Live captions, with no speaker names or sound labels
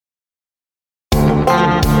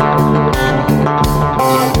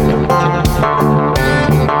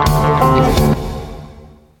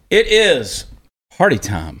It is party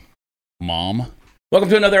time, Mom. Welcome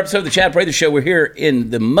to another episode of the Chad Prather Show. We're here in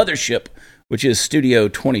the mothership, which is Studio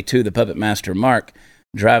 22, the Puppet Master Mark,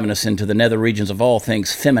 driving us into the nether regions of all things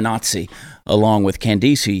feminazi, along with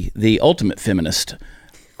Candice, the ultimate feminist,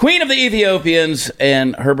 Queen of the Ethiopians,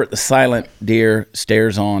 and Herbert the Silent Deer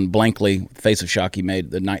stares on blankly with the face of shock he made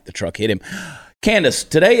the night the truck hit him. Candace,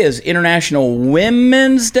 today is International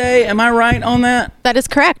Women's Day. Am I right on that? That is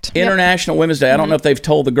correct. International Women's Day. I don't know if they've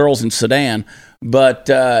told the girls in Sudan, but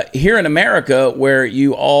here in America, where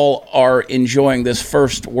you all are enjoying this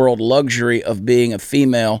first world luxury of being a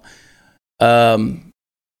female,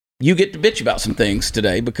 you get to bitch about some things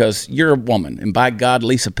today because you're a woman. And by God,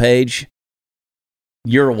 Lisa Page,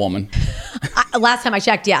 you're a woman. Last time I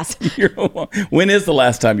checked, yes. You're a woman. When is the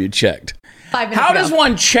last time you checked? 5 minutes How ago. does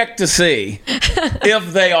one check to see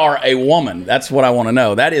if they are a woman? That's what I want to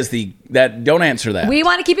know. Don't answer that. We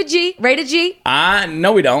want to keep it G, rated G.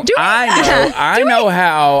 No, we don't. I know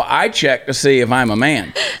how I check to see if I'm a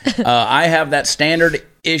man. I have that standard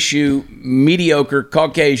issue mediocre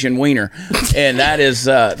Caucasian wiener, and that is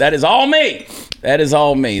all me. That is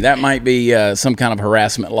all me. That might be some kind of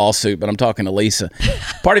harassment lawsuit, but I'm talking to Lisa.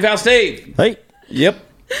 Party Foul Steve. Hey. Yep.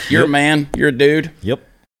 You're a man. You're a dude. Yep.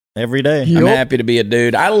 Every day. I'm happy to be a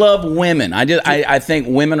dude. I love women. I think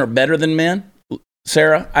women are better than men.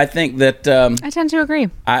 Sarah, I think that I tend to agree.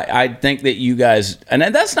 I think that you guys, and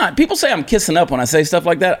that's not, people say I'm kissing up when I say stuff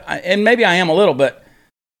like that, and maybe I am a little, but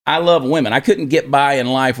I love women. I couldn't get by in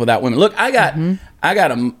life without women. Look, I got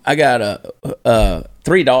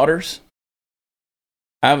 3 daughters.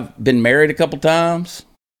 I've been married a couple times.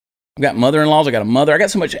 I've got mother-in-laws. I got a mother. I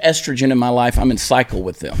got so much estrogen in my life. I'm in cycle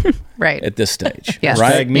with them. Right. At this stage. Yes.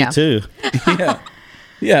 Right? Me too.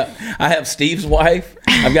 Yeah. I have Steve's wife.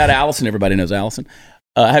 I've got Allison. Everybody knows Allison.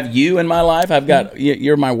 I have you in my life. I've got,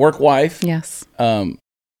 you're my work wife. Yes.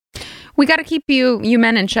 We got to keep you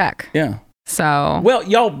men in check. Yeah. So. Well,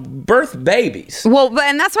 y'all birth babies. Well,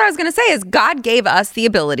 and that's what I was going to say is God gave us the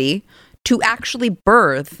ability to actually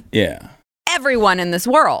birth. Yeah. Everyone in this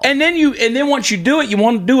world. And then once you do it, you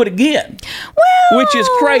want to do it again. Well, which is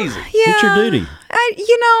crazy. Yeah. It's your duty.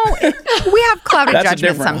 We have clouded that's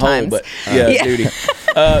judgment a different sometimes. Hole, but duty.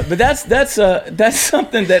 But that's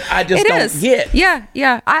something that I just don't get.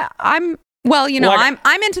 Yeah. I'm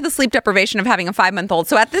into the sleep deprivation of having a 5-month-old.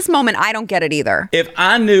 So at this moment, I don't get it either. If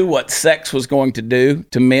I knew what sex was going to do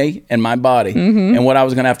to me and my body and what I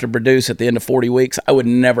was going to have to produce at the end of 40 weeks, I would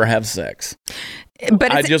never have sex.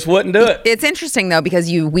 But I just wouldn't do it. It's interesting, though, because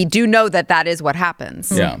we do know that is what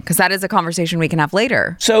happens. Yeah. Because that is a conversation we can have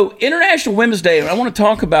later. So International Women's Day, I want to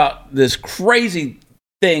talk about this crazy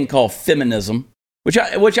thing called feminism, which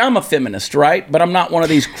I'm a feminist, right? But I'm not one of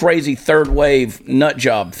these crazy third wave nut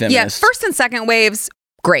job feminists. Yeah, first and second waves,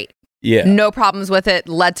 great. Yeah. No problems with it.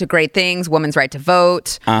 Led to great things. Women's right to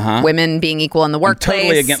vote. Women being equal in the workplace. I'm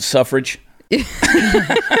totally against suffrage.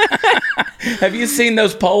 Have you seen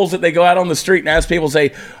those polls that they go out on the street and ask people,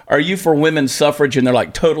 say, are you for women's suffrage? And they're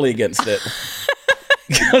like totally against it.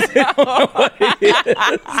 Because they don't know what it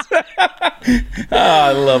is.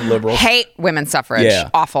 I love liberals. Hate women's suffrage. Yeah.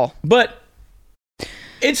 Awful. But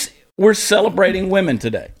we're celebrating women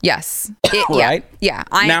today. Yes. Right? Yeah.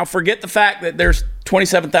 Now forget the fact that there's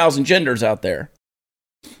 27,000 genders out there.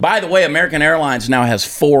 By the way, American Airlines now has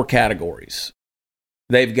 4 categories.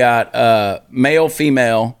 They've got male,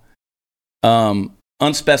 female,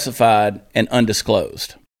 unspecified, and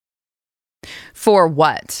undisclosed. For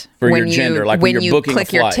what? For your gender. Like when you're booking a flight.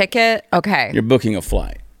 Click your ticket? Okay. You're booking a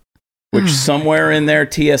flight. Which somewhere in there,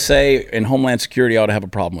 TSA and Homeland Security ought to have a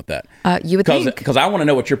problem with that. You would think. Because I want to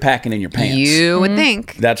know what you're packing in your pants. You would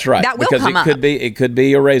think. That's right. That will because come up. It could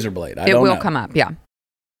be a razor blade. I don't know. It will come up, yeah.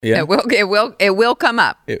 Yeah. It will come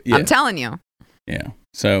up. Yeah. I'm telling you. Yeah.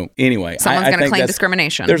 So anyway, someone's going to claim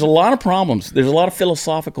discrimination. There's a lot of problems. There's a lot of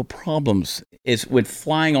philosophical problems with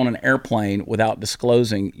flying on an airplane without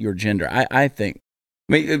disclosing your gender. I think.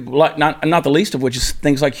 I mean, not the least of which is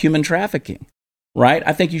things like human trafficking, right?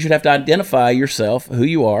 I think you should have to identify yourself, who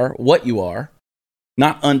you are, what you are,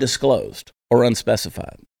 not undisclosed or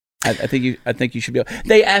unspecified. I think you should be.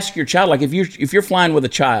 They ask your child, like if you're flying with a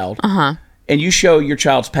child, and you show your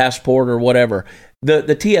child's passport or whatever.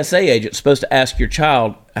 The TSA agent's supposed to ask your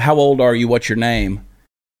child, how old are you, what's your name?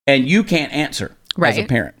 And you can't answer as a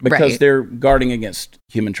parent because they're guarding against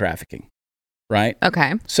human trafficking, right?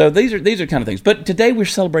 Okay. So these are kind of things. But today we're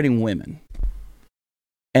celebrating women.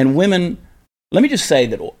 And women, let me just say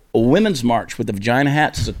that a women's march with the vagina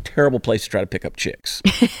hats is a terrible place to try to pick up chicks.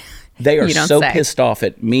 They are so pissed off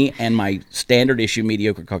at me and my standard issue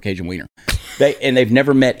mediocre Caucasian wiener. They've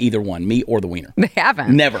never met either one, me or the wiener. They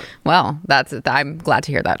haven't. Never. Well, I'm glad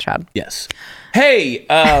to hear that, Chad. Yes. Hey,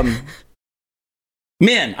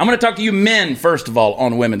 men. I'm going to talk to you men, first of all,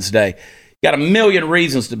 on Women's Day. Got a million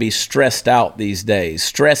reasons to be stressed out these days.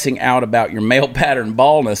 Stressing out about your male pattern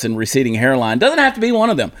baldness and receding hairline doesn't have to be one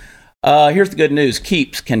of them. Here's the good news.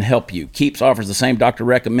 Keeps can help you. Keeps offers the same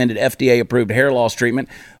doctor-recommended, FDA-approved hair loss treatment,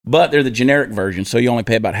 but they're the generic version, so you only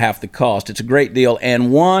pay about half the cost. It's a great deal.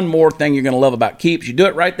 And one more thing you're going to love about Keeps, you do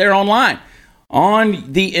it right there online.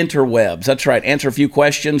 On the interwebs. That's right. Answer a few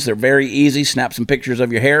questions. They're very easy. Snap some pictures of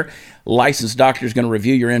your hair. Licensed doctor is going to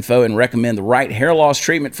review your info and recommend the right hair loss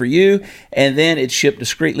treatment for you. And then it's shipped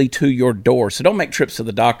discreetly to your door. So don't make trips to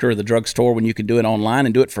the doctor or the drugstore when you can do it online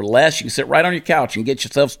and do it for less. You can sit right on your couch and get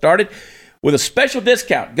yourself started with a special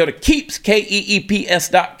discount. Go to Keeps,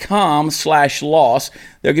 KEEPS.com/loss.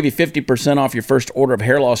 They'll give you 50% off your first order of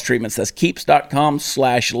hair loss treatments. That's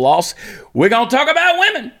Keeps.com/loss. We're going to talk about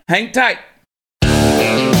women. Hang tight.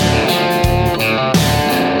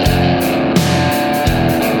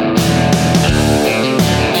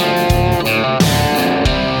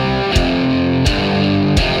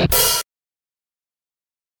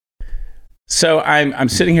 So I'm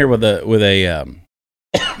sitting here with a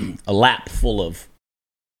lap full of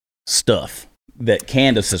stuff that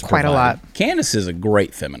Candace has provided. Quite a lot. Candace is a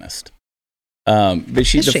great feminist. But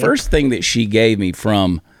the first thing that she gave me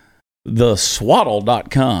from the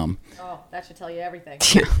swaddle.com. Oh, that should tell you everything.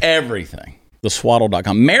 Everything. The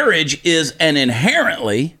swaddle.com. Marriage is an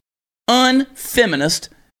inherently unfeminist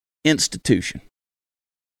institution.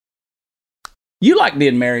 You like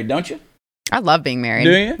being married, don't you? I love being married.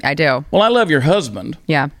 Do you? I do. Well, I love your husband.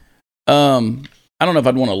 Yeah. I don't know if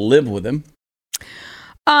I'd want to live with him.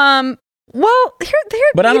 Well,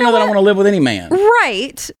 here. But I don't know that I want to live with any man.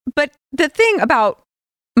 Right. But the thing about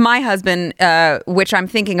my husband, which I'm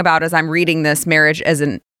thinking about as I'm reading this, marriage as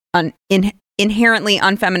an inherently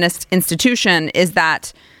unfeminist institution, is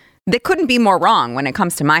that they couldn't be more wrong when it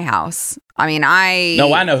comes to my house. I mean,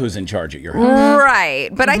 No, I know who's in charge at your house. Right.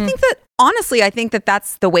 But I think that, honestly, I think that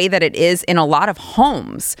that's the way that it is in a lot of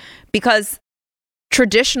homes, because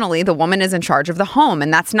traditionally the woman is in charge of the home.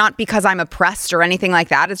 And that's not because I'm oppressed or anything like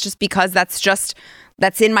that. It's just because that's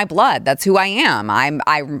in my blood. That's who I am. I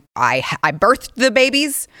birthed the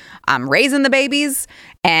babies. I'm raising the babies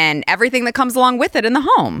and everything that comes along with it in the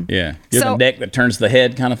home. Yeah. You're the neck that turns the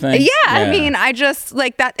head kind of thing. Yeah. I mean, I just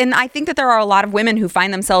like that. And I think that there are a lot of women who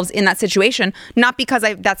find themselves in that situation, not because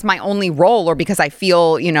that's my only role or because I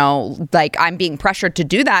feel, like I'm being pressured to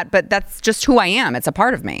do that, but that's just who I am. It's a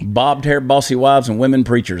part of me. Bobbed hair, bossy wives, and women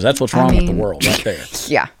preachers. That's what's wrong with the world right there.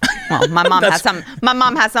 Yeah. Well, my mom has something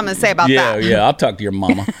to say about that. Yeah. I'll talk to your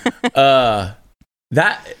mama.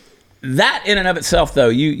 That in and of itself, though,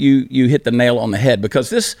 you hit the nail on the head, because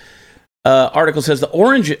this article says the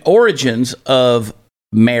origins of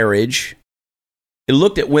marriage, it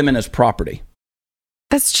looked at women as property.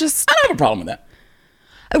 That's just... I don't have a problem with that.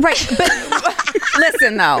 Right, but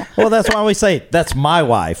listen, though. Well, that's why we say, that's my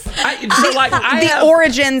wife.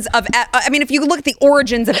 Origins of... I mean, if you look at the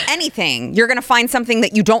origins of anything, you're going to find something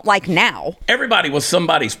that you don't like now. Everybody was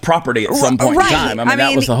somebody's property at some point in time. I mean,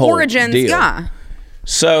 that was the whole origins, deal. Yeah.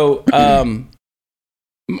 So,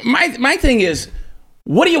 my thing is,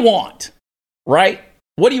 what do you want, right?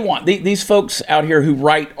 What do you want? These folks out here who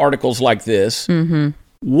write articles like this,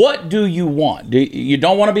 what do you want? You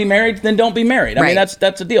don't want to be married? Then don't be married. I mean,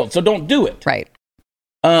 that's a deal. So don't do it. Right.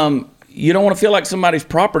 You don't want to feel like somebody's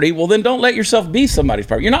property? Well, then don't let yourself be somebody's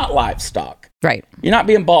property. You're not livestock. Right. You're not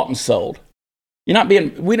being bought and sold. You're not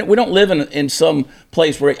being. We don't live in some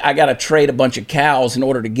place where I got to trade a bunch of cows in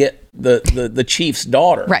order to get the chief's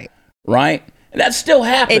daughter. Right. And that still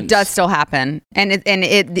happens. It does still happen, and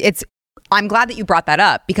it's. I'm glad that you brought that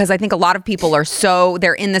up, because I think a lot of people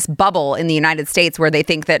they're in this bubble in the United States where they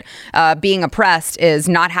think that being oppressed is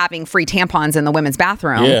not having free tampons in the women's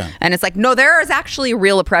bathroom. Yeah. And it's like, no, there is actually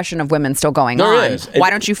real oppression of women still going on. There is. Why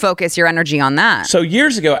don't you focus your energy on that? So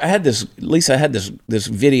years ago, I had this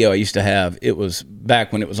video I used to have. It was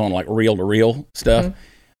back when it was on like reel to reel stuff,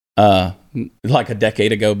 like a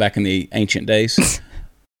decade ago, back in the ancient days.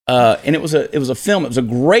 And it was a film. It was a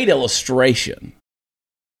great illustration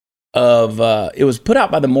of it was put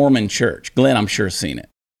out by the Mormon Church. Glenn, I'm sure, has seen it.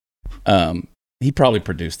 He probably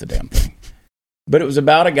produced the damn thing. But it was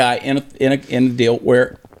about a guy in a deal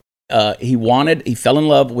where he fell in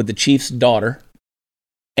love with the chief's daughter,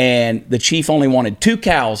 and the chief only wanted 2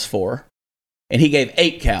 cows for her, and he gave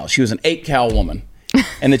 8 cows. She was an 8-cow woman.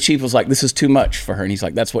 And the chief was like, this is too much for her. And he's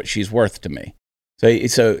like, that's what she's worth to me. So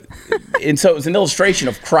it was an illustration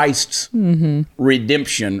of Christ's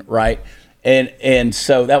redemption, right? And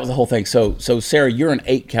so that was the whole thing. So Sarah, you're an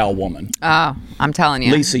 8-cal woman. Oh, I'm telling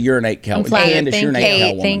you. Lisa, you're an 8-cal. I'm flattered. Candace, you're an Thank 8-cal you.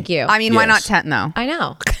 woman. Thank you. I mean, why not Yes. 10 though? I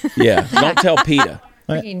know. Yeah, don't tell PETA.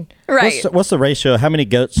 I mean, Right. What's the ratio? How many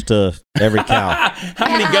goats to every cow? How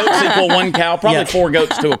many goats equal 1 cow? Probably 4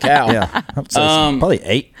 goats to a cow. Yeah. So probably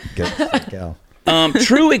 8 goats to a cow.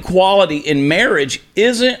 True equality in marriage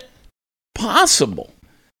isn't possible,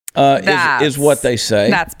 is what they say.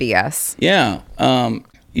 That's BS. Yeah.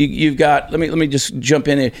 You've got, let me just jump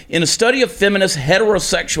in here. In a study of feminist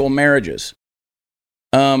heterosexual marriages,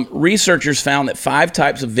 researchers found that 5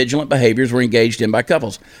 types of vigilant behaviors were engaged in by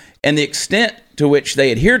couples, and the extent to which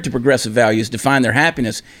they adhered to progressive values defined their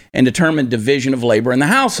happiness and determined division of labor in the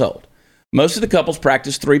household. Most of the couples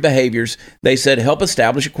practiced 3 behaviors they said help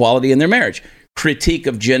establish equality in their marriage. Critique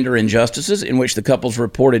of gender injustices, in which the couples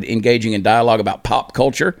reported engaging in dialogue about pop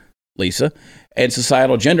culture, Lisa, and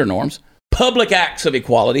societal gender norms. Public acts of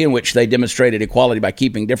equality, in which they demonstrated equality by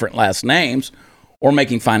keeping different last names or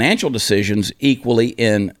making financial decisions equally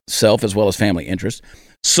in self as well as family interests.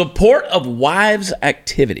 Support of wives'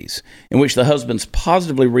 activities, in which the husbands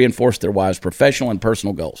positively reinforced their wives' professional and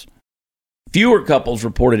personal goals. Fewer couples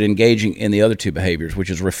reported engaging in the other 2 behaviors, which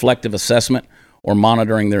is reflective assessment or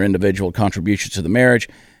monitoring their individual contributions to the marriage,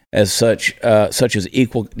 such as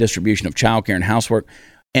equal distribution of childcare and housework,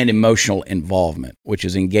 and emotional involvement, which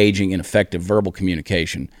is engaging in effective verbal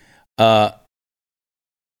communication. That's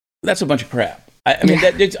a bunch of crap. I'm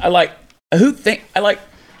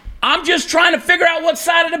just trying to figure out what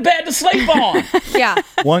side of the bed to sleep on. yeah.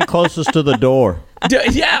 One closest to the door. Do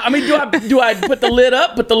I put the lid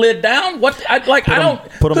up, put the lid down?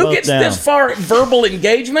 Who gets down. this far at verbal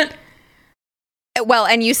engagement? Well,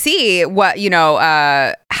 and you see what,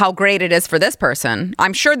 how great it is for this person.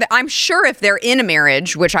 I'm sure if they're in a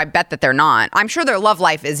marriage, which I bet that they're not, I'm sure their love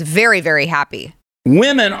life is very, very happy.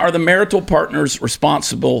 Women are the marital partners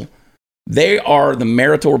responsible. They are the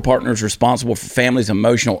marital partners responsible for families'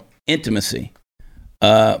 emotional intimacy,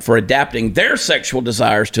 for adapting their sexual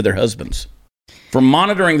desires to their husbands, for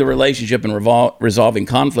monitoring the relationship and resolving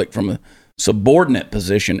conflict from a subordinate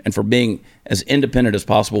position, and for being as independent as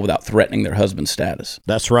possible without threatening their husband's status.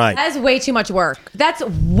 That's right. That's way too much work. That's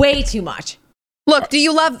way too much. Look, do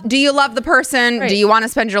you love the person? Right. Do you want to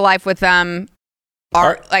spend your life with them?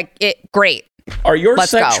 Great. Are your Let's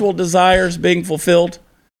sexual desires being fulfilled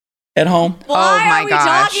at home? Why my are we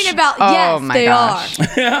gosh. talking about? Oh Yes, my they gosh.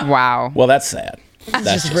 are. Wow. Well, that's sad. That's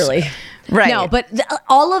That's just really Right. No, but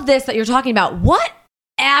all of this that you're talking about, what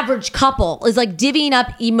average couple is like divvying up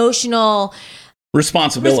emotional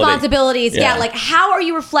responsibilities? Yeah. Like, how are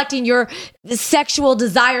you reflecting your sexual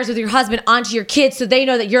desires with your husband onto your kids so they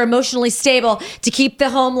know that you're emotionally stable to keep the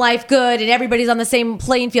home life good and everybody's on the same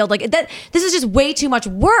playing field? Like that. This is just way too much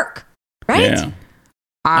work, right? Yeah.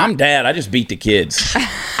 I'm dad. I just beat the kids.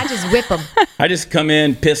 I just whip them. I just come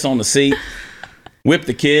in, piss on the seat, whip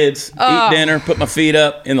the kids, eat dinner, put my feet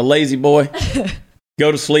up in the lazy boy,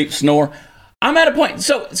 go to sleep, snore. I'm at a point.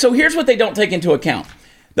 So here's what they don't take into account.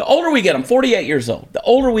 The older we get, I'm 48 years old. The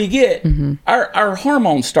older we get, our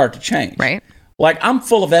hormones start to change. Right. Like, I'm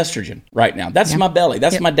full of estrogen right now. That's my belly.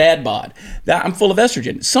 That's my dad bod. I'm full of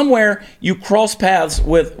estrogen. Somewhere you cross paths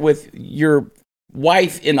with your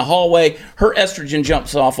wife in the hallway. Her estrogen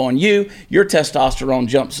jumps off on you. Your testosterone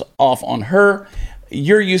jumps off on her.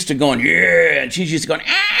 You're used to going, yeah, and she's used to going,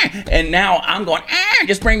 ah. And now I'm going, ah,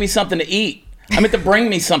 just bring me something to eat. I'm at the bring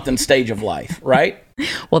me something stage of life, right?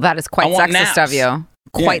 Well, that is quite sexist naps. of you.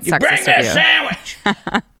 Quite you sexist bring me of a you. sandwich.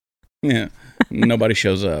 Yeah, nobody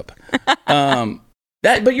shows up.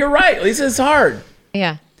 But you're right, Lisa. It's hard.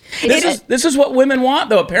 Yeah. This is what women want,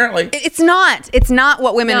 though. Apparently, It's not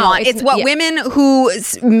what women No, want. It's what yeah. women who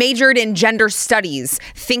majored in gender studies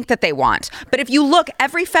think that they want. But if you look,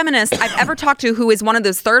 every feminist I've ever talked to who is one of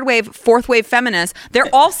those 3rd wave, 4th wave feminists,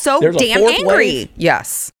 they're all so There's a damn 4th angry. wave?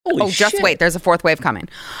 Yes. Holy just shit. wait. There's a 4th wave coming.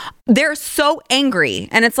 They're so angry.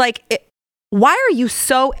 And it's like, why are you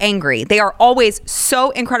so angry? They are always so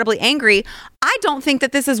incredibly angry. I don't think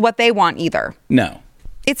that this is what they want either. no.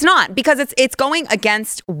 It's not, because it's going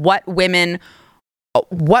against what we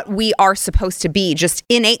are supposed to be, just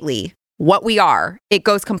innately what we are. It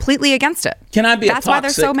goes completely against it. Can I be That's a why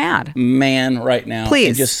toxic they're so mad. man right now? Please.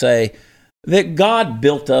 And just say that God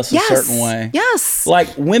built us a certain way. Yes.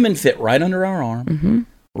 Like, women fit right under our arm,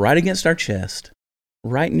 right against our chest,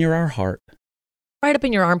 right near our heart, Right up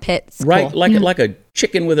in your armpit. It's right cool. like a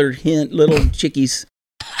chicken with her little chickies,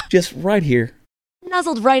 just right here.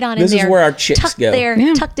 Nuzzled right on This in there. is where our chicks tucked go. there,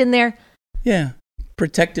 Yeah. tucked in there. Yeah,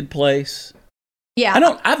 protected place.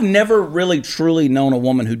 Yeah. I've never really truly known a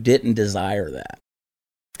woman who didn't desire that.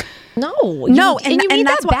 No, and you need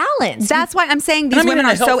that's that balance. That's why I'm saying these women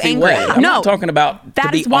are so angry. Way. I'm not talking about to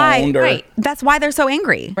be owned or... Right. That's why they're so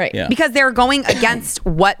angry. Right. Yeah. Because they're going against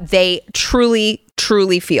what they truly,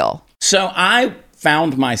 truly feel. So I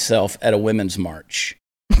found myself at a women's march.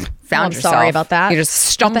 I'm sorry about that. You just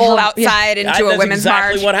stumbled outside into a women's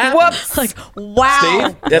exactly march. What happened. Whoops. Like, wow.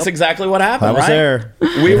 Steve, that's exactly what happened, I was there.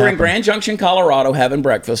 We were in Grand Junction, Colorado, having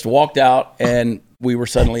breakfast, walked out, and we were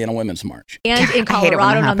suddenly in a women's march. And in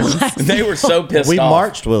Colorado, nonetheless. They were so pissed off. We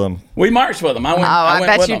marched with them. We marched with them. I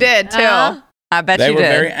bet you did, too. I bet you did. They were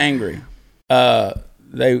very angry. They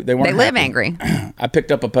weren't They live happy. angry. I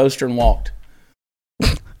picked up a poster and walked.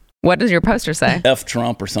 What does your poster say? F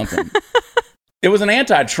Trump or something. It was an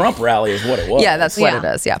anti-Trump rally is what it was. Yeah, that's what it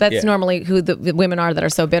is. Yeah. That's normally who the women are that are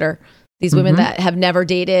so bitter. These women that have never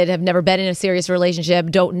dated, have never been in a serious relationship,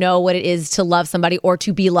 don't know what it is to love somebody or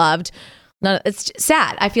to be loved. No, it's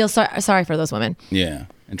sad. I feel sorry for those women. Yeah.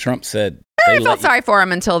 And Trump said... I felt sorry for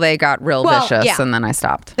them until they got real vicious, and then I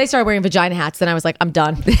stopped. They started wearing vagina hats, then I was like, I'm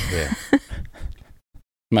done. Yeah.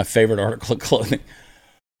 My favorite article of clothing.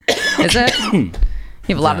 Is it? You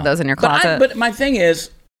have a lot of those in your closet. But my thing is...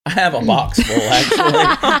 I have a box full, actually.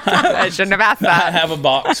 I shouldn't have asked that. I have a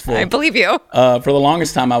box full. I believe you. For the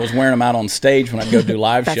longest time, I was wearing them out on stage when I'd go do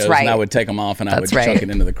live shows, and I would take them off and I would chuck it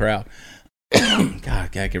into the crowd. God, I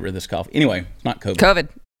gotta get rid of this cough. Anyway, it's not COVID.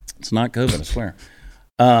 It's not COVID, I swear.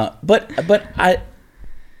 But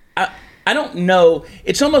I don't know.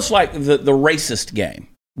 It's almost like the racist game,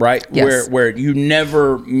 right? Yes. Where you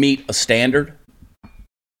never meet a standard.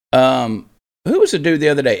 Who was the dude the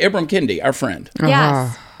other day? Ibram Kendi, our friend.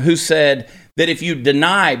 Yes. Who said that if you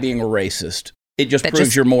deny being a racist, it just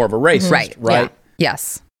proves you're more of a racist, right? Yeah.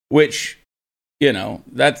 Yes. Which,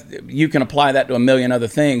 that you can apply that to a million other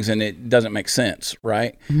things, and it doesn't make sense,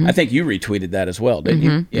 right? I think you retweeted that as well, didn't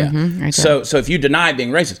you? Yeah. So if you deny being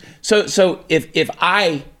racist, so if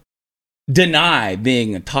I deny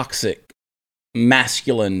being a toxic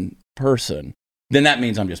masculine person, then that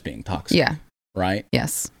means I'm just being toxic. Yeah. Right.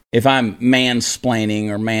 Yes. If I'm mansplaining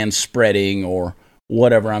or manspreading or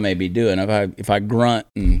whatever I may be doing, if I grunt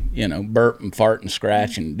and burp and fart and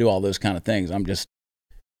scratch and do all those kind of things, I'm just,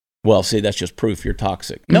 that's just proof you're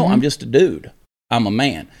toxic. No, I'm just a dude. I'm a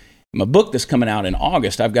man. In my book that's coming out in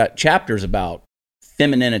August, I've got chapters about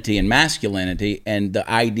femininity and masculinity and the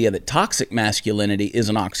idea that toxic masculinity is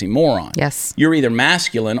an oxymoron. Yes. You're either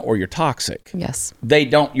masculine or you're toxic. Yes.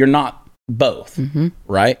 You're not both,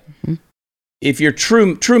 right? If your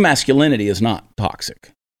true masculinity is not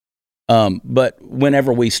toxic. But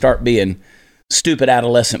whenever we start being stupid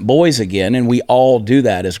adolescent boys again, and we all do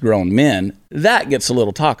that as grown men, that gets a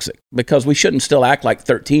little toxic because we shouldn't still act like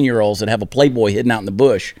 13-year-olds that have a Playboy hidden out in the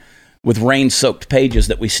bush with rain-soaked pages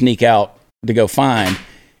that we sneak out to go find.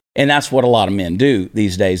 And that's what a lot of men do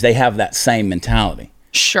these days. They have that same mentality.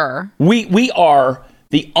 Sure. We are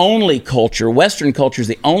the only culture, Western culture is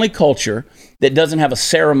the only culture that doesn't have a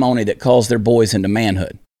ceremony that calls their boys into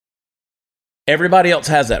manhood. Everybody else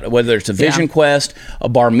has that, whether it's a vision quest, a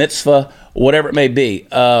bar mitzvah, whatever it may be.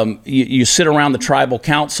 You sit around the tribal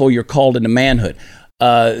council, you're called into manhood.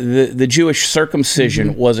 The Jewish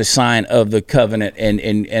circumcision was a sign of the covenant,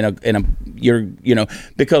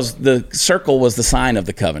 because the circle was the sign of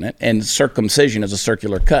the covenant, and circumcision is a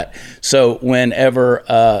circular cut. So whenever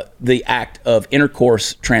the act of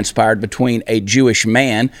intercourse transpired between a Jewish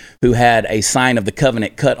man who had a sign of the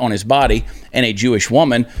covenant cut on his body and a Jewish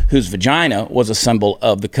woman whose vagina was a symbol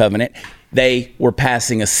of the covenant, they were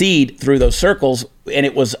passing a seed through those circles, and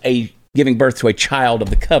it was giving birth to a child of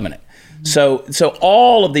the covenant. So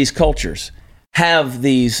all of these cultures have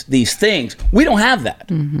these things. We don't have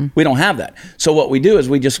that. We don't have that. So what we do is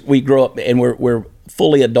we grow up and we're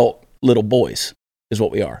fully adult little boys is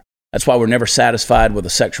what we are. That's why we're never satisfied with a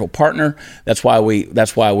sexual partner. That's why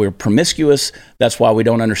we're promiscuous. That's why we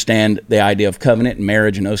don't understand the idea of covenant and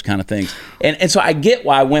marriage and those kind of things. And so I get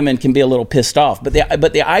why women can be a little pissed off. But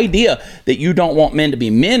the idea that you don't want men to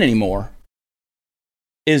be men anymore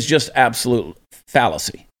is just absolute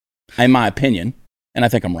fallacy, in my opinion, and I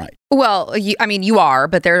think I'm right. Well, you are,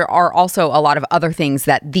 but there are also a lot of other things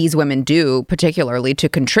that these women do, particularly to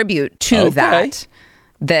contribute to that.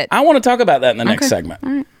 I want to talk about that in the next segment. All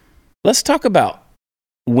right. Let's talk about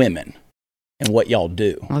women and what y'all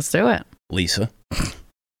do. Let's do it. Lisa.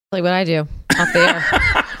 Like what I do off the air.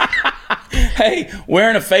 Hey,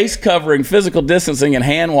 wearing a face covering, physical distancing, and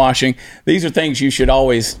hand washing, these are things you should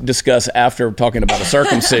always discuss after talking about a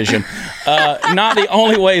circumcision. Not the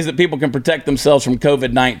only ways that people can protect themselves from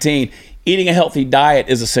COVID-19. Eating a healthy diet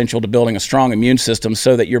is essential to building a strong immune system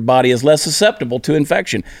so that your body is less susceptible to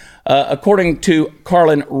infection. According to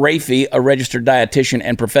Carlin Rafey, a registered dietitian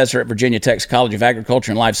and professor at Virginia Tech's College of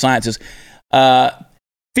Agriculture and Life Sciences,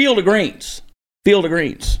 Field of Greens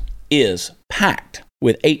is packed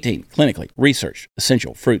with 18 clinically researched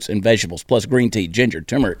essential fruits and vegetables, plus green tea, ginger,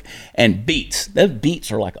 turmeric, and beets. Those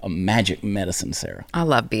beets are like a magic medicine, Sarah. I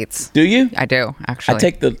love beets. Do you? I do, actually. I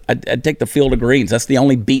take the Field of Greens. That's the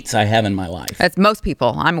only beets I have in my life. That's most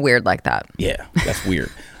people. I'm weird like that. Yeah, that's weird.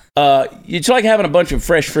 It's like having a bunch of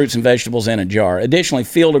fresh fruits and vegetables in a jar. Additionally,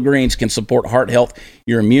 Field of Greens can support heart health,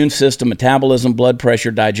 your immune system, metabolism, blood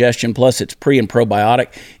pressure, digestion. Plus, it's pre and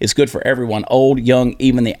probiotic. It's good for everyone, old, young,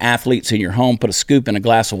 even the athletes in your home. Put a scoop in a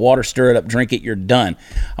glass of water, stir it up, drink it, you're done.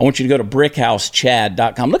 I want you to go to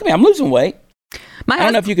brickhousechad.com. Look at me, I'm losing weight. I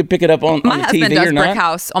don't know if you could pick it up on the TV or not. My husband does Brick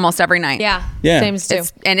House almost every night. Yeah. Same as too.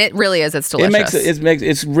 And it really is. It's delicious.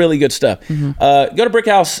 It's really good stuff. Go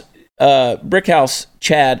to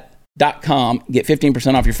brickhousechad.com. Get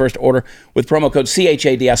 15% off your first order with promo code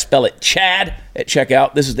CHAD. I spell it Chad at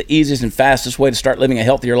checkout. This is the easiest and fastest way to start living a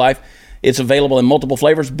healthier life. It's available in multiple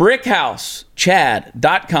flavors.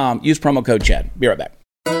 brickhousechad.com. Use promo code Chad. Be right back.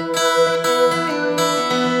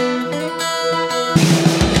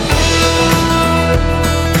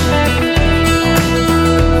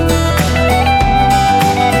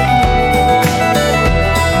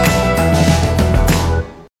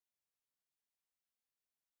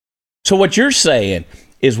 So what you're saying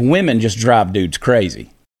is women just drive dudes crazy.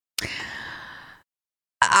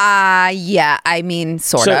 Yeah, I mean,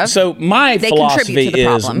 sort of. So my philosophy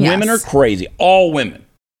is women are crazy. All women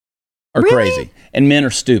are crazy. And men are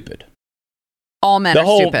stupid. All men are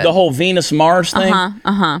stupid. The whole Venus-Mars thing.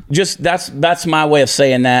 Just that's my way of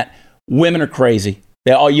saying that. Women are crazy.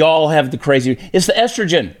 Y'all have the crazy. It's the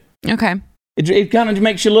estrogen. Okay. It kind of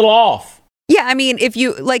makes you a little off. Yeah, I mean, if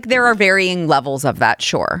you, like, there are varying levels of that,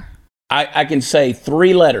 sure. I can say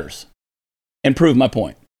 3 letters and prove my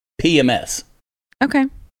point. PMS. Okay.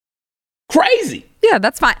 Crazy. Yeah,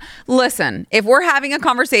 that's fine. Listen, if we're having a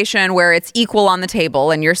conversation where it's equal on the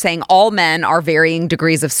table and you're saying all men are varying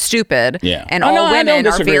degrees of stupid and all women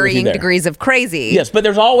are varying degrees of crazy. Yes, but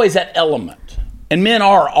there's always that element. And men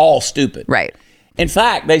are all stupid. Right. In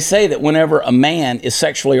fact, they say that whenever a man is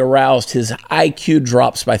sexually aroused, his IQ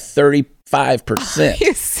drops by 35%. Are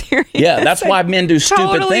you serious? Yeah, that's why men do stupid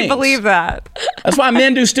things. I totally believe that. That's why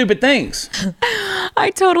men do stupid things.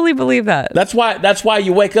 I totally believe that. That's why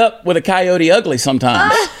you wake up with a coyote ugly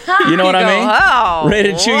sometimes. You know what I mean? Oh,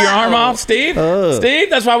 ready to chew your arm off, Steve? Steve,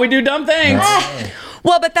 that's why we do dumb things.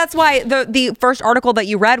 Well, but that's why the first article that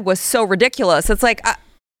you read was so ridiculous. It's like,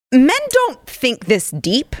 men don't think this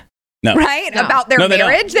deep. No. Right? No. About their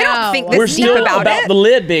marriage? They don't think this deep about it. The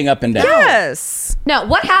lid being up and down. Yes. No,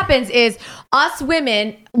 what happens is us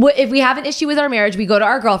women, if we have an issue with our marriage, we go to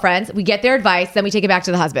our girlfriends, we get their advice, then we take it back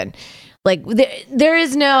to the husband. Like, there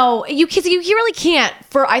is no, you really can't,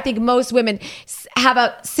 for I think most women, have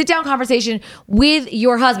a sit-down conversation with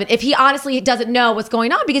your husband if he honestly doesn't know what's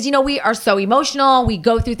going on, because, we are so emotional, we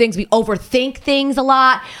go through things, we overthink things a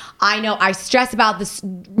lot. I know I stress about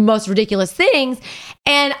the most ridiculous things,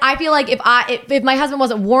 and I feel like if my husband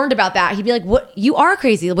wasn't warned about that, he'd be like, "What? You are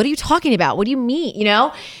crazy. What are you talking about? What do you mean?"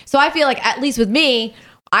 So I feel like, at least with me,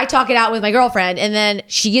 I talk it out with my girlfriend, and then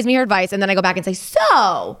she gives me her advice, and then I go back and say,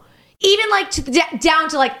 "So." Even like down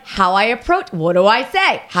to like how I approach, what do I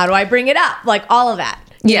say? How do I bring it up? Like all of that.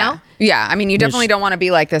 You know? Yeah. I mean, you definitely don't want to be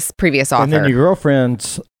like this previous author. And then your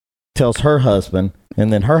girlfriend tells her husband,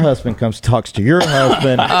 and then her husband talks to your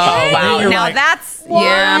husband. Oh, wow. Now that's,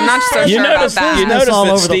 I'm not so sure about that. You notice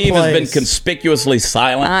that Steve has been conspicuously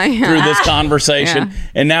silent through this conversation.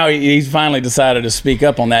 And now he's finally decided to speak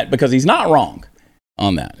up on that because he's not wrong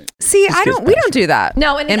on that. See, we don't do that.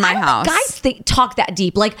 No, and in my house, guys talk that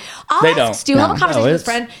deep. Like, I'll ask Stu, have a conversation with his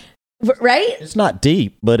friend, right? It's not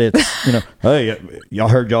deep, but it's hey, y'all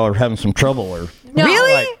heard y'all are having some trouble, or no,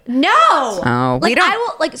 really? No. Oh, like, I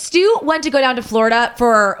will. Like, Stu went to go down to Florida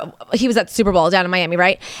he was at Super Bowl down in Miami,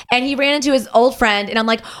 right? And he ran into his old friend, and I'm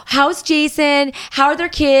like, "How's Jason? How are their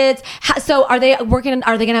kids? So are they working?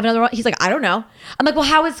 Are they gonna have another one?" He's like, "I don't know." I'm like, "Well,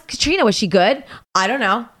 how is Katrina? Was she good?" "I don't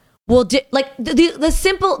know." Well, like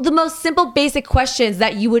the most simple, basic questions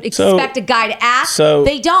that you would expect a guy to ask,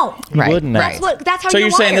 they don't. Right. That's how. So you're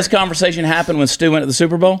saying this conversation happened when Stu went to the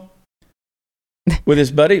Super Bowl? With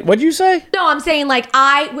his buddy? What'd you say? No, I'm saying like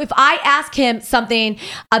if I ask him something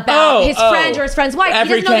about his friend or his friend's wife, he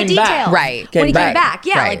doesn't know the details. Right. When he came back.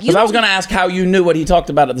 Yeah. Right. Like Because I was going to ask how you knew what he talked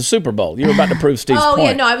about at the Super Bowl. You were about to prove Steve's point. Oh,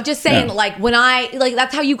 yeah. No, I was just saying like when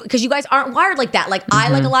that's how because you guys aren't wired like that. Like I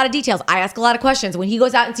like a lot of details. I ask a lot of questions. When he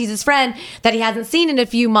goes out and sees his friend that he hasn't seen in a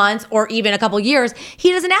few months or even a couple years,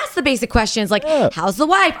 he doesn't ask the basic questions like, how's the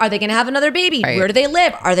wife? Are they going to have another baby? Right. Where do they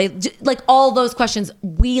live? Are they like all those questions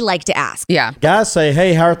we like to ask? Yeah. Guys say,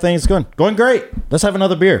 hey, how are things going? Going great. Let's have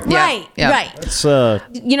another beer. Right. It's, you know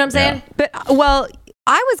what I'm saying? But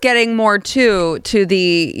I was getting more to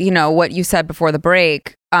the, what you said before the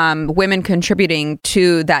break, women contributing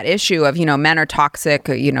to that issue of, men are toxic,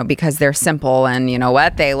 because they're simple and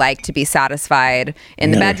they like to be satisfied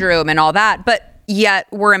in the bedroom and all that. But yet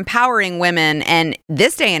we're empowering women, and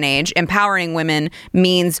this day and age, empowering women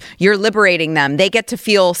means you're liberating them. They get to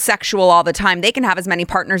feel sexual all the time. They can have as many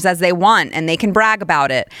partners as they want, and they can brag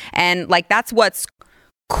about it. And like, that's what's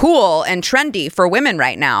cool and trendy for women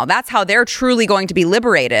right now. That's how they're truly going to be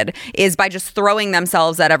liberated, is by just throwing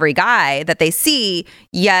themselves at every guy that they see.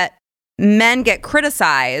 Yet men get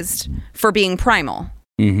criticized for being primal.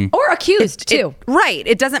 Mm-hmm. Or accused too. Right.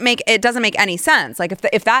 It doesn't make any sense. Like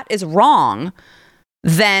if that is wrong,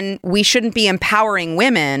 then we shouldn't be empowering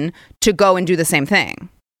women to go and do the same thing.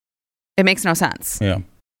 It makes no sense. Yeah.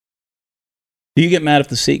 Do you get mad if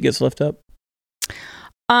the seat gets lifted up?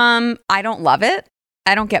 I don't love it.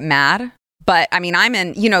 I don't get mad. But I mean, I'm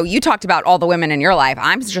in, you talked about all the women in your life.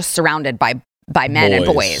 I'm just surrounded by men and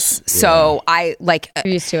boys. So I like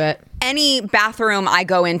You're used to it. Any bathroom I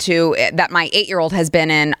go into that my 8-year-old has been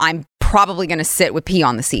in, I'm probably going to sit with pee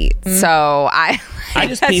on the seat. So I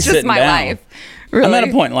just pee sitting my down. life. Really? I'm at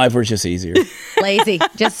a point in life where it's just easier. Lazy.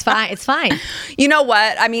 Just fine. It's fine. You know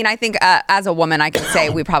what? I mean, I think as a woman, I can say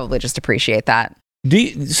we probably just appreciate that.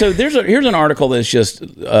 So here's an article that's just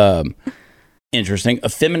interesting. A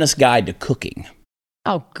Feminist Guide to Cooking.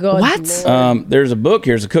 Oh, good. What? There's a book.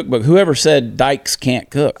 Here's a cookbook. Whoever said dykes can't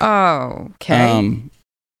cook? Oh, okay.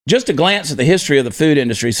 Just a glance at the history of the food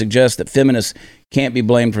industry suggests that feminists can't be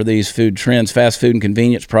blamed for these food trends. Fast food and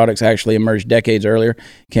convenience products actually emerged decades earlier.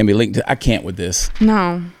 Can be linked to. I can't with this.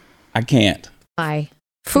 No. I can't. Why?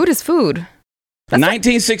 Food is food. In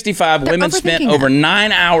 1965, women spent over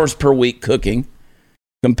 9 hours per week cooking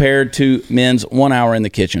compared to men's 1 hour in the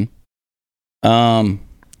kitchen. Well,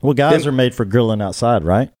 guys are made for grilling outside,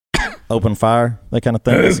 right? Open fire, that kind of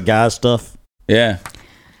thing. That's guy stuff. Yeah.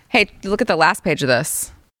 Hey, look at the last page of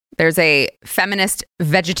this. There's a feminist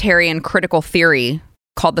vegetarian critical theory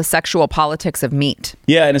called The Sexual Politics of Meat.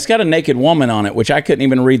 Yeah, and it's got a naked woman on it, which I couldn't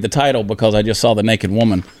even read the title because I just saw the naked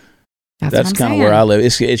woman. That's kind of where I live.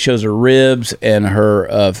 It shows her ribs and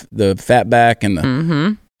her the fat back and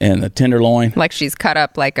the tenderloin. Like she's cut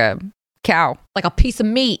up like a cow. Like a piece of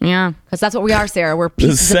meat. Yeah. Because that's what we are, Sarah. We're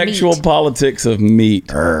pieces of meat. The sexual politics of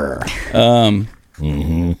meat.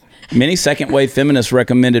 Many second-wave feminists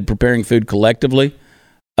recommended preparing food collectively.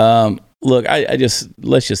 Look,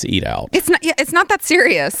 let's just eat out. It's not that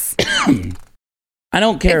serious. I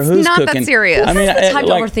don't care it's who's not cooking. That serious. I mean, time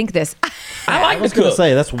to overthink this. I was going to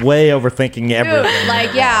say that's way overthinking everything. Dude,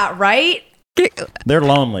 like, yeah, right? They're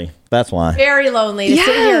lonely. That's why. Very lonely to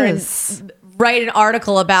sit here and write an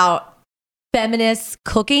article about feminist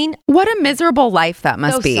cooking. What a miserable life that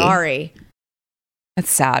must be. Sorry. That's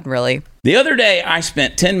sad, really. The other day, I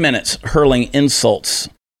spent 10 minutes hurling insults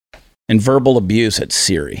and verbal abuse at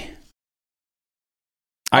Siri.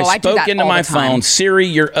 I spoke into my phone, Siri,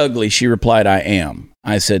 you're ugly. She replied, I am.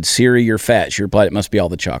 I said, Siri, you're fat. She replied, it must be all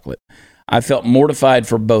the chocolate. I felt mortified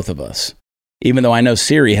for both of us. Even though I know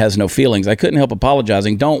Siri has no feelings, I couldn't help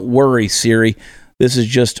apologizing. Don't worry, Siri. This is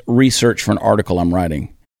just research for an article I'm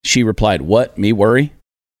writing. She replied, what? Me worry?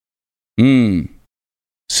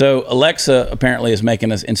 So Alexa apparently is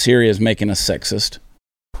making us, and Siri is making us sexist.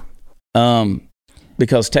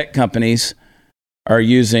 Because tech companies are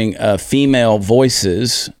using female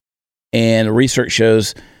voices, and research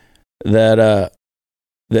shows that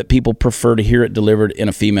that people prefer to hear it delivered in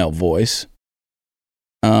a female voice.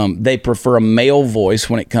 They prefer a male voice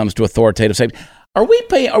when it comes to authoritative safety. Are we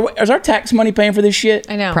paying? Is our tax money paying for this shit?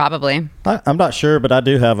 I know. Probably. I'm not sure, but I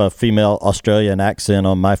do have a female Australian accent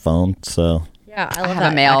on my phone, so. Yeah, I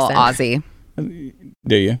have a male Aussie.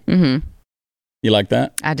 Do you? Mm-hmm. You like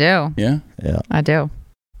that? I do. Yeah? Yeah. I do.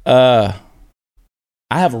 I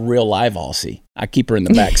have a real live Aussie. I keep her in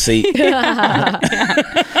the back seat.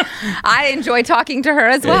 I enjoy talking to her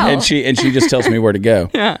as well. And she just tells me where to go.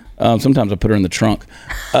 Yeah. Sometimes I put her in the trunk.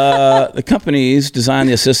 The companies design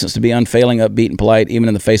the assistants to be unfailing, upbeat, and polite, even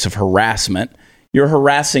in the face of harassment. You're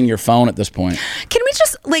harassing your phone at this point. Can we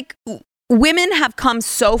just, women have come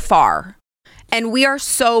so far, and we are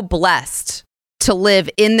so blessed to live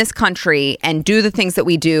in this country and do the things that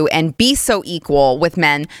we do and be so equal with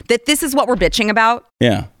men that this is what we're bitching about.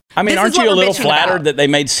 Yeah. I mean, aren't you a little flattered that they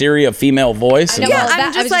made Siri a female voice? I know, yeah,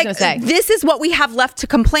 I'm just like, this is what we have left to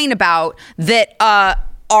complain about, that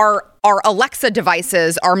our Alexa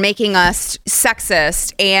devices are making us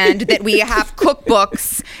sexist, and that we have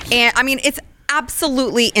cookbooks. And I mean, it's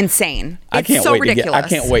absolutely insane. It's so ridiculous. I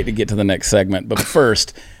can't wait to get to the next segment. But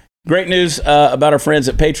first, great news about our friends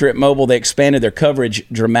at Patriot Mobile. They expanded their coverage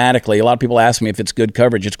dramatically. A lot of people ask me if it's good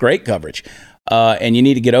coverage. It's great coverage. And you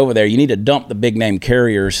need to get over there. You need to dump the big name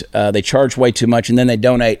carriers. They charge way too much, and then they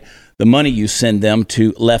donate the money you send them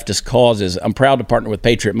to leftist causes. I'm proud to partner with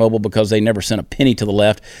Patriot Mobile because they never sent a penny to the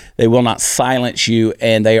left. They will not silence you,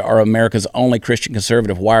 and they are America's only Christian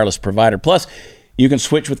conservative wireless provider. Plus, you can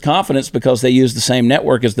switch with confidence because they use the same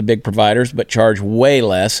network as the big providers, but charge way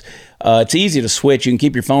less. It's easy to switch. You can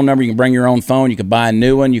keep your phone number. You can bring your own phone. You can buy a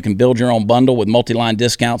new one. You can build your own bundle with multi-line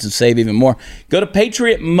discounts and save even more. Go to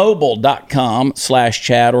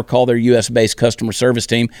patriotmobile.com/Chad or call their U.S.-based customer service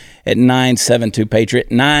team at 972-PATRIOT,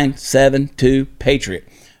 972-PATRIOT.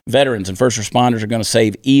 Veterans and first responders are going to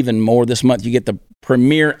save even more. This month, you get the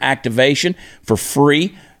premier activation for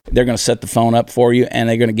free. They're going to set the phone up for you, and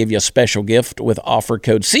they're going to give you a special gift with offer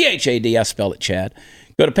code CHAD. I spelled it Chad.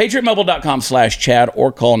 Go to patriotmobile.com/Chad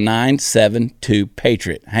or call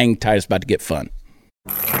 972-PATRIOT. Hang tight. It's about to get fun.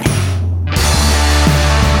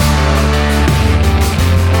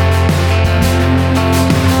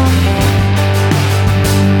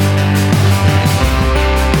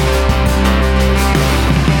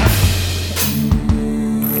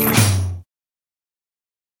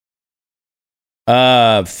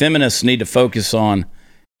 Feminists need to focus on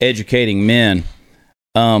educating men.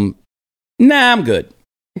 Nah, I'm good.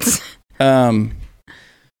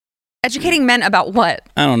 Educating men about what?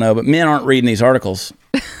 I don't know, but men aren't reading these articles.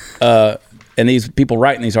 And these people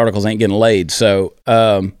writing these articles ain't getting laid. So,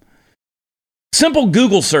 simple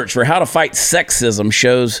Google search for how to fight sexism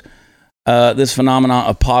shows this phenomenon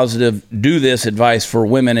of positive do this advice for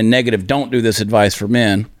women and negative don't do this advice for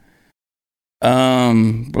men.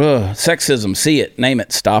 Sexism, see it, name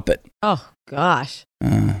it, stop it. Oh gosh,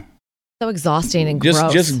 so exhausting and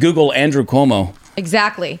gross. Just Google Andrew Cuomo.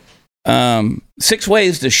 Exactly. 6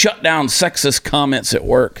 ways to shut down sexist comments at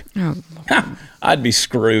work. I'd be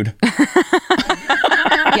screwed.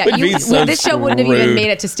 Yeah, this show wouldn't have even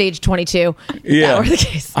made it to stage 22. Yeah, that were the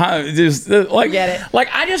case. I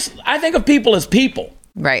think of people as people.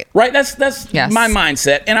 Right. That's yes. My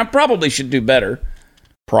mindset, and I probably should do better.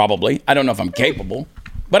 Probably. I don't know if I'm capable,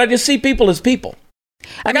 but I just see people as people.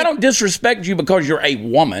 I don't disrespect you because you're a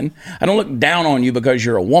woman. I don't look down on you because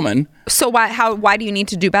you're a woman. So why do you need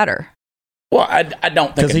to do better? Well, I don't think I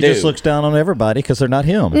do. Because he just looks down on everybody because they're not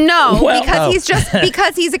him. No,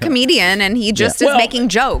 because he's a comedian and he just is making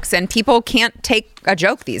jokes, and people can't take a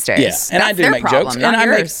joke these days. Yeah, and I do make jokes, and I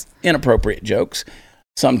make inappropriate jokes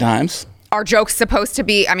sometimes. Are jokes supposed to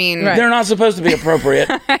be, They're not supposed to be appropriate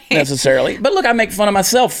necessarily. But look, I make fun of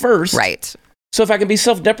myself first. Right. So if I can be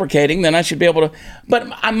self-deprecating, then I should be able to. But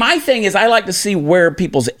my thing is I like to see where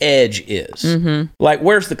people's edge is. Mm-hmm. Like,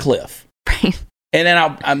 where's the cliff? Right. And then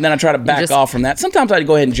I try to back off from that. Sometimes I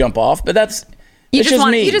go ahead and jump off, but that's you just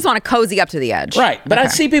want me. You just want to cozy up to the edge. Right. But I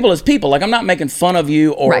see people as people. Like, I'm not making fun of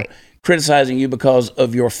you or criticizing you because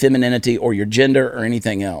of your femininity or your gender or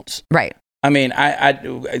anything else. Right. I mean,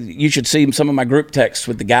 you should see some of my group texts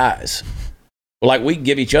with the guys. Like, we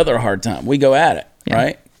give each other a hard time. We go at it,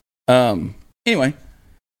 right? Anyway,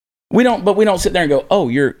 we don't sit there and go, "Oh,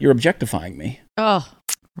 you're objectifying me." Oh,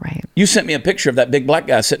 right. You sent me a picture of that big black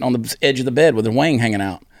guy sitting on the edge of the bed with his wang hanging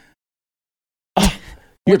out. Oh,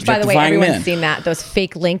 which, by the way, everyone's seen that. Those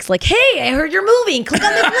fake links, like, "Hey, I heard you're moving. Click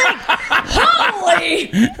on this link."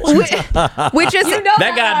 Holy! Which is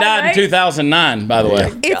that guy died in 2009. By the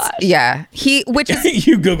way, you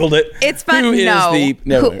Googled it. It's funny.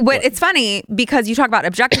 It's funny because you talk about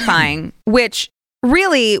objectifying, which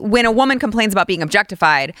really, when a woman complains about being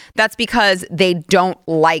objectified, that's because they don't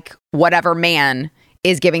like whatever man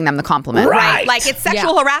is giving them the compliment. Right. Like, it's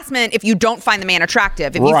sexual harassment if you don't find the man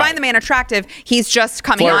attractive. If you find the man attractive, he's just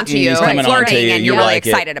coming onto you, flirting, and you're really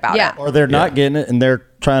excited about it. Or they're not getting it and they're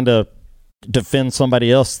trying to defend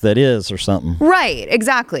somebody else that is or something. Right,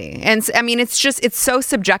 exactly. And it's so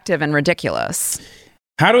subjective and ridiculous.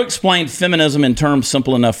 How to explain feminism in terms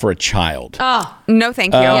simple enough for a child? Oh, no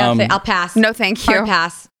thank you. I'll pass. No thank you. I'll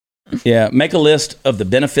pass. Yeah, make a list of the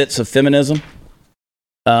benefits of feminism.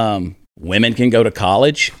 Women can go to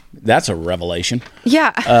college. That's a revelation.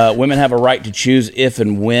 Yeah. Women have a right to choose if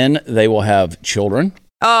and when they will have children.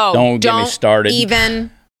 Oh, don't get me started.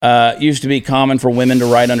 Even. Used to be common for women to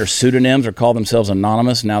write under pseudonyms or call themselves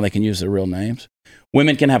anonymous. Now they can use their real names.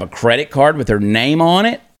 Women can have a credit card with their name on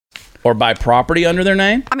it or buy property under their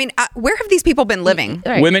name. I mean, where have these people been living?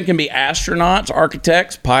 Right. Women can be astronauts,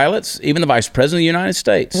 architects, pilots, even the vice president of the United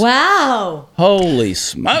States. Wow. Holy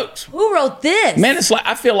smokes. Who wrote this? Man, it's like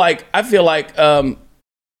I feel like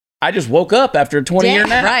I just woke up after a 20-year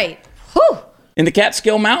nap. Right. Whew. In the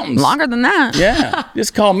Catskill Mountains. Longer than that. Yeah.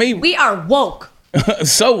 Just call me We are woke.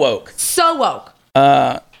 so woke. So woke.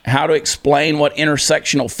 How to explain what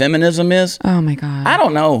intersectional feminism is? Oh my God. I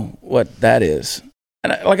don't know what that is.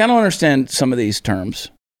 And I don't understand some of these terms.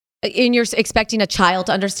 And you're expecting a child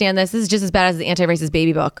to understand this? This is just as bad as the anti-racist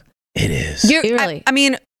baby book. It is. Really? I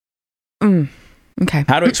mean, okay.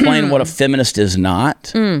 How to explain what a feminist is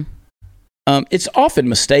not? It's often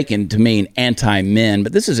mistaken to mean anti-men,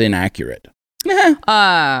 but this is inaccurate.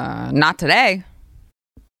 Not today.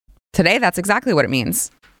 Today, that's exactly what it means.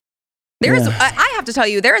 I have to tell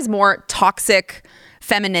you, there is more toxic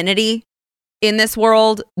femininity in this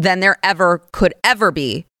world than there could ever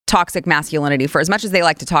be toxic masculinity, for as much as they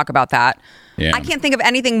like to talk about that. Yeah. I can't think of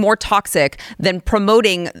anything more toxic than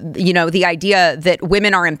promoting, the idea that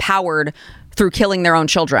women are empowered through killing their own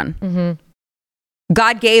children. Mm-hmm.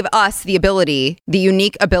 God gave us the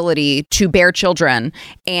unique ability to bear children,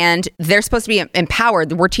 and they're supposed to be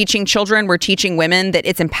empowered. We're teaching children, we're teaching women that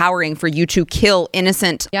it's empowering for you to kill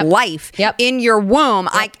innocent life in your womb.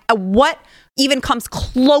 What even comes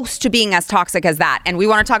close to being as toxic as that? And we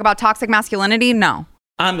want to talk about toxic masculinity? No.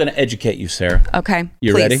 I'm going to educate you, Sarah. Okay.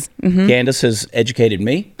 You ready? Mm-hmm. Candace has educated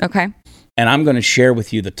me. Okay. And I'm going to share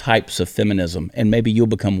with you the types of feminism, and maybe you'll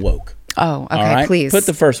become woke. Oh, okay. All right? Please. Put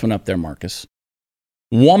the first one up there, Marcus.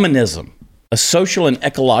 Womanism, a social and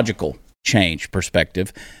ecological change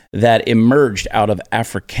perspective that emerged out of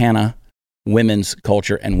Africana women's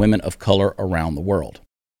culture and women of color around the world.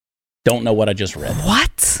 Don't know what I just read.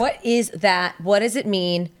 What? What is that? What does it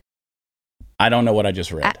mean? I don't know what I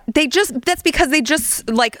just read. That's because they just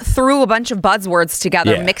threw a bunch of buzzwords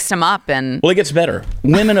together, mixed them up, and... Well, it gets better.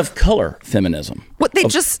 Women of color feminism. What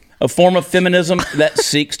a form of feminism that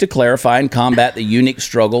seeks to clarify and combat the unique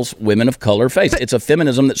struggles women of color face. It's a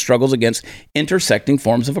feminism that struggles against intersecting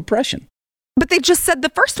forms of oppression. But they just said the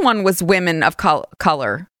first one was women of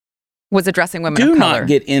color, was addressing women of color. Do not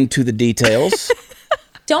get into the details.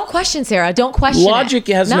 Don't question, Sarah. Don't question Logic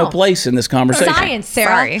has no place in this conversation. Science,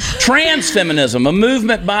 Sarah. Sorry. Trans feminism, a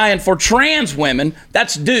movement by and for trans women,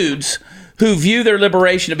 that's dudes, who view their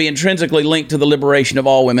liberation to be intrinsically linked to the liberation of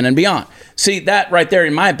all women and beyond. See, that right there,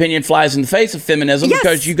 in my opinion, flies in the face of feminism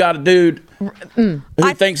because you got a dude who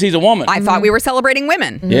thinks he's a woman. I thought we were celebrating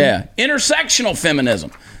women. Mm-hmm. Yeah. Intersectional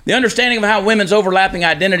feminism. The understanding of how women's overlapping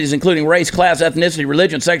identities, including race, class, ethnicity,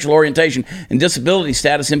 religion, sexual orientation, and disability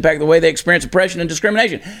status impact the way they experience oppression and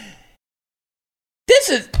discrimination. This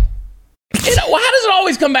is... how does it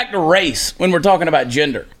always come back to race when we're talking about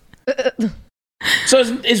gender? So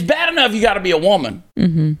it's bad enough you got to be a woman,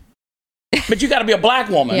 but you got to be a black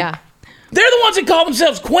woman. Yeah. They're the ones that call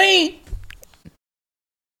themselves queen.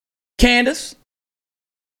 Candace.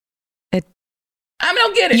 I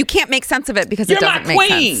don't get it. You can't make sense of it because it doesn't make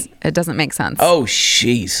sense. It doesn't make sense. Oh,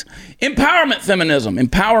 jeez. Empowerment feminism.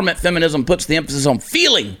 Empowerment feminism puts the emphasis on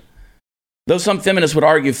feeling. Though some feminists would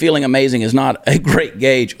argue feeling amazing is not a great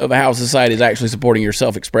gauge of how society is actually supporting your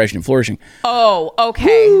self-expression and flourishing. Oh,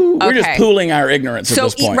 okay. We're just pooling our ignorance at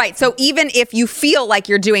this point. Right. So even if you feel like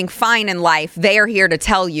you're doing fine in life, they are here to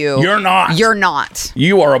tell you you're not. You're not.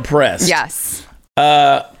 You are oppressed. Yes.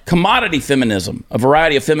 Commodity feminism, a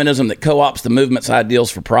variety of feminism that co-opts the movement's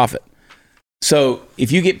ideals for profit. So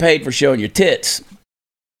if you get paid for showing your tits,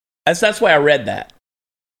 that's why I read that.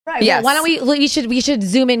 Right. Yes. Well, why don't we should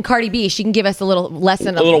zoom in Cardi B. She can give us a little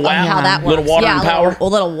lesson on how that works. A little water and power. A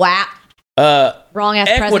little whap. Wrong ass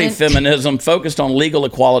equity president. Feminism focused on legal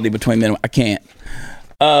equality between men. I can't.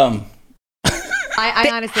 I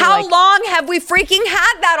honestly how long have we freaking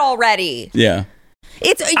had that already? Yeah.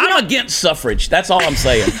 I'm against suffrage. That's all I'm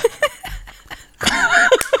saying.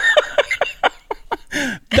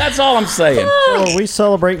 That's all I'm saying. So are we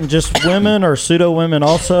celebrating just women or pseudo women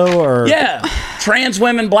also? Or yeah, trans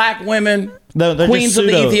women, black women, no, queens of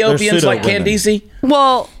the Ethiopians like Candice.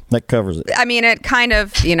 Well, that covers it. I mean, it kind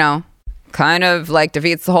of defeats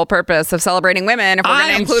the whole purpose of celebrating women if we're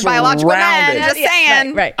going to include biological men. Just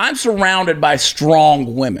saying. Right. I'm surrounded by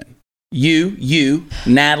strong women. You,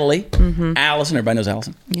 Natalie, Allison, everybody knows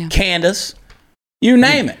Allison, Candace, you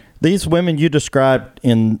name it. These women you described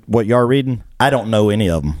in what y'all reading, I don't know any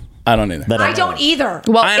of them. I don't either. I don't either.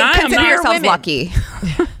 Well, consider yourselves lucky.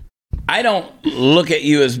 I don't look at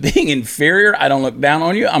you as being inferior. I don't look down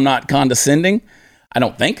on you. I'm not condescending. I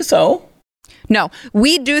don't think so. No,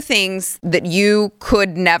 we do things that you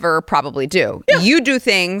could never probably do. Yeah. You do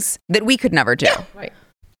things that we could never do. Yeah. Right.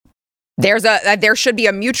 There should be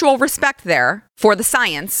a mutual respect there for the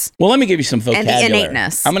science. Well, let me give you some vocabulary. And the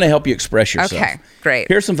innateness. I'm going to help you express yourself. Okay, great.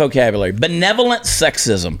 Here's some vocabulary. Benevolent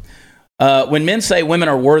sexism. When men say women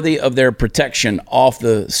are worthy of their protection off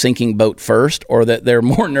the sinking boat first, or that they're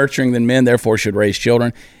more nurturing than men, therefore should raise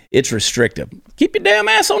children, it's restrictive. Keep your damn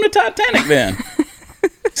ass on the Titanic then.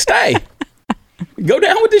 Stay. Go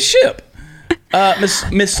down with the ship.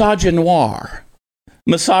 Misogynoir.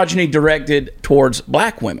 Misogyny directed towards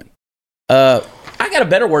black women. I got a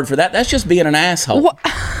better word for that. That's just being an asshole. What?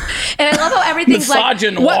 And I love how everything's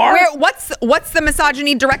Misogynoir. What's the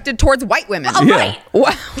misogyny directed towards white women? Oh, right.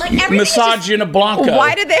 What? Like Misogynablanca.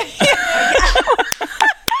 Why did they?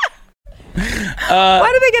 Why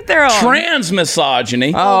do they get their own?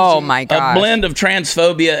 Transmisogyny. Oh my God. A blend of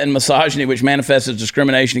transphobia and misogyny, which manifests as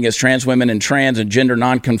discrimination against trans women and trans and gender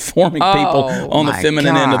non-conforming people on the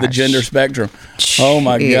feminine end of the gender spectrum. Jeez. Oh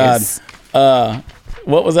my God.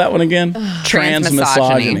 What was that one again?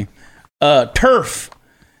 Transmisogyny. TERF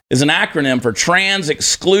is an acronym for Trans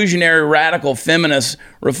Exclusionary Radical Feminists,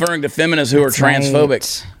 referring to feminists who are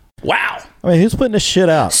transphobic. Wow. I mean, who's putting this shit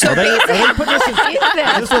out? So are they putting this is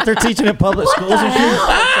this what they're teaching in public schools and shit?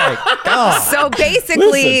 Like, God. So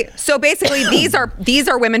basically, these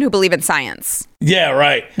are women who believe in science. Yeah,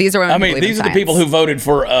 right. These are women. I mean, these are the people who voted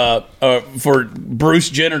for Bruce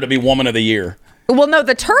Jenner to be Woman of the Year. Well, no,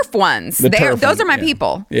 the TERF ones. Those are my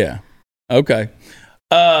people. Yeah. Okay.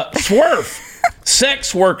 SWERF.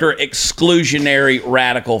 Sex worker exclusionary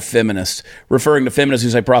radical feminists, referring to feminists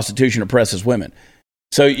who say prostitution oppresses women.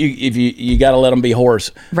 So you got to let them be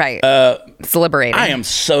whores. Right. It's liberating. I am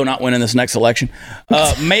so not winning this next election.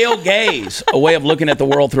 Male gaze, a way of looking at the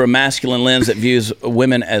world through a masculine lens that views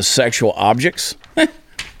women as sexual objects.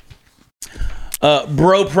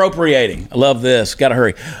 Bro-appropriating. I love this. Got to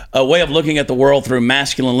hurry. A way of looking at the world through a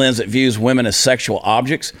masculine lens that views women as sexual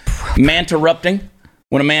objects. Man-interrupting.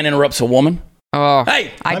 When a man interrupts a woman. Oh,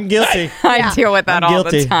 hey, I'm guilty. Hey. I deal with that all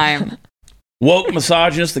the time. Woke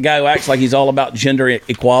misogynist, the guy who acts like he's all about gender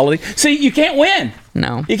equality. See, you can't win.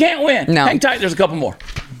 No. You can't win. No. Hang tight. There's a couple more.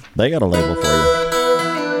 They got a label for you.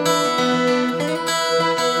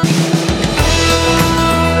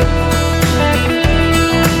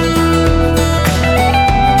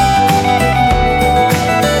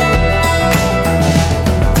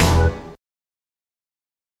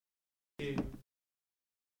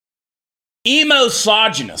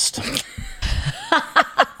 Emosogynist.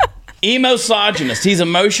 Emosogynist. He's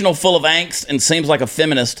emotional, full of angst, and seems like a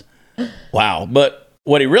feminist. Wow. But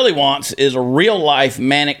what he really wants is a real-life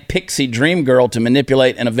manic pixie dream girl to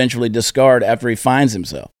manipulate and eventually discard after he finds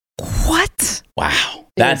himself. What? Wow.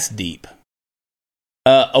 That's deep.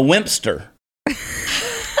 A wimpster.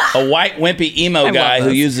 A white, wimpy emo guy who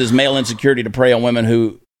uses male insecurity to prey on women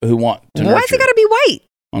who want to nurture. Why has he got to be white?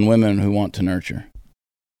 On women who want to nurture.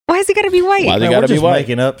 Why has he got to be white? Why they Man, got to we're be just white?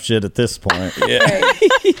 making up shit at this point. Yeah.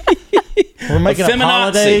 We're making up feminazi.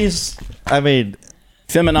 holidays. I mean,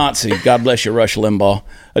 feminazi. God bless you, Rush Limbaugh.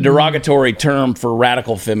 A derogatory term for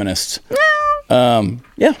radical feminists. No.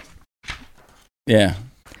 Yeah. Yeah.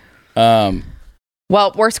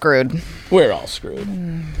 Well, we're screwed. We're all screwed.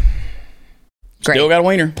 Great. Still got a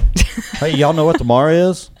wiener. hey, y'all know what tomorrow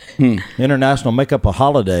is? International Makeup a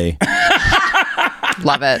Holiday.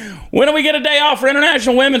 Love it. When do we get a day off for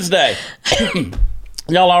International Women's Day?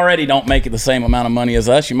 Y'all already don't make the same amount of money as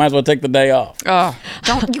us. You might as well take the day off. Oh,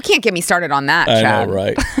 you can't get me started on that, I Chad. know,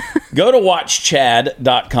 right? Go to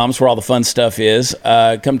watchchad.com. It's where all the fun stuff is.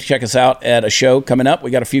 Come check us out at a show coming up. We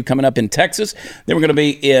got a few coming up in Texas. Then we're going to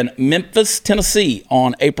be in Memphis, Tennessee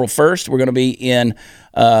on April 1st. We're going to be in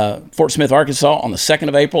Fort Smith, Arkansas on the 2nd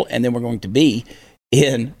of April. And then we're going to be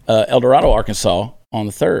in El Dorado, Arkansas on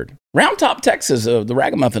the 3rd. Round Top, Texas, the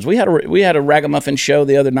Ragamuffins. We had a Ragamuffin show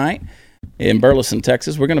the other night in Burleson,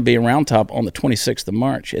 Texas. We're going to be in Round Top on the 26th of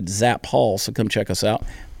March at Zapp Hall, so come check us out.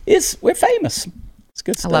 We're famous. It's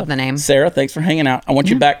good stuff. I love the name. Sarah, thanks for hanging out. I want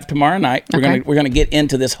you back tomorrow night. We're gonna get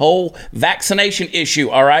into this whole vaccination issue,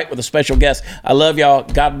 all right, with a special guest. I love y'all.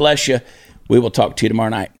 God bless you. We will talk to you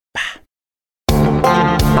tomorrow night. Bye.